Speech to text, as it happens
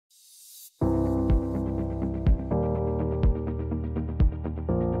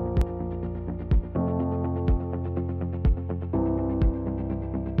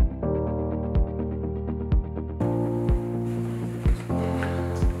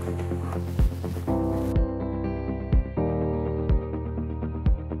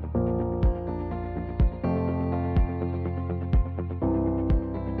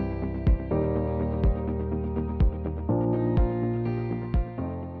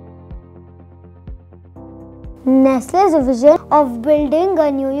Nestle's vision of building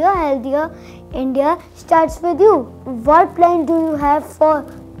a newer, healthier India starts with you. What plan do you have for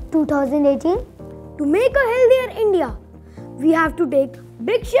 2018? To make a healthier India, we have to take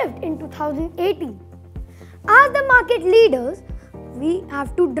big shift in 2018. As the market leaders, we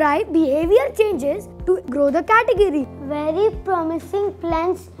have to drive behavior changes to grow the category. Very promising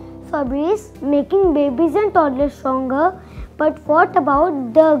plans, Fabrice, making babies and toddlers stronger. But what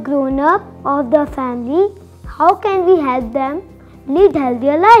about the grown-up of the family? How can we help them lead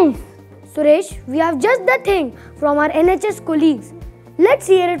healthier lives? Suresh, we have just the thing from our NHS colleagues. Let's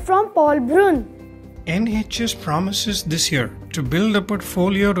hear it from Paul Brun. NHS promises this year to build a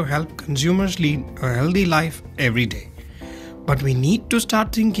portfolio to help consumers lead a healthy life every day. But we need to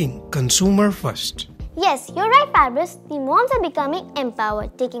start thinking consumer first. Yes, you're right, Fabrice. The moms are becoming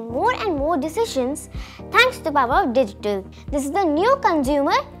empowered, taking more and more decisions thanks to the power of digital. This is the new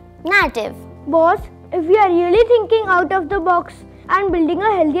consumer narrative. Boss, if we are really thinking out of the box and building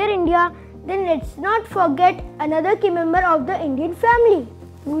a healthier India, then let's not forget another key member of the Indian family.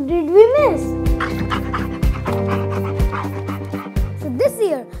 Who did we miss? So this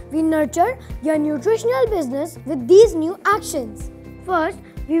year, we nurture your nutritional business with these new actions. First,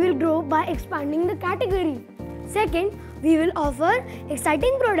 we will grow by expanding the category. Second, we will offer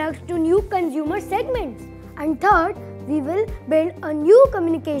exciting products to new consumer segments. And third, we will build a new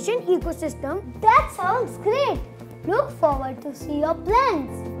communication ecosystem. That sounds great. Look forward to see your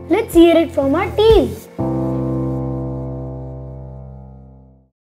plans. Let's hear it from our team.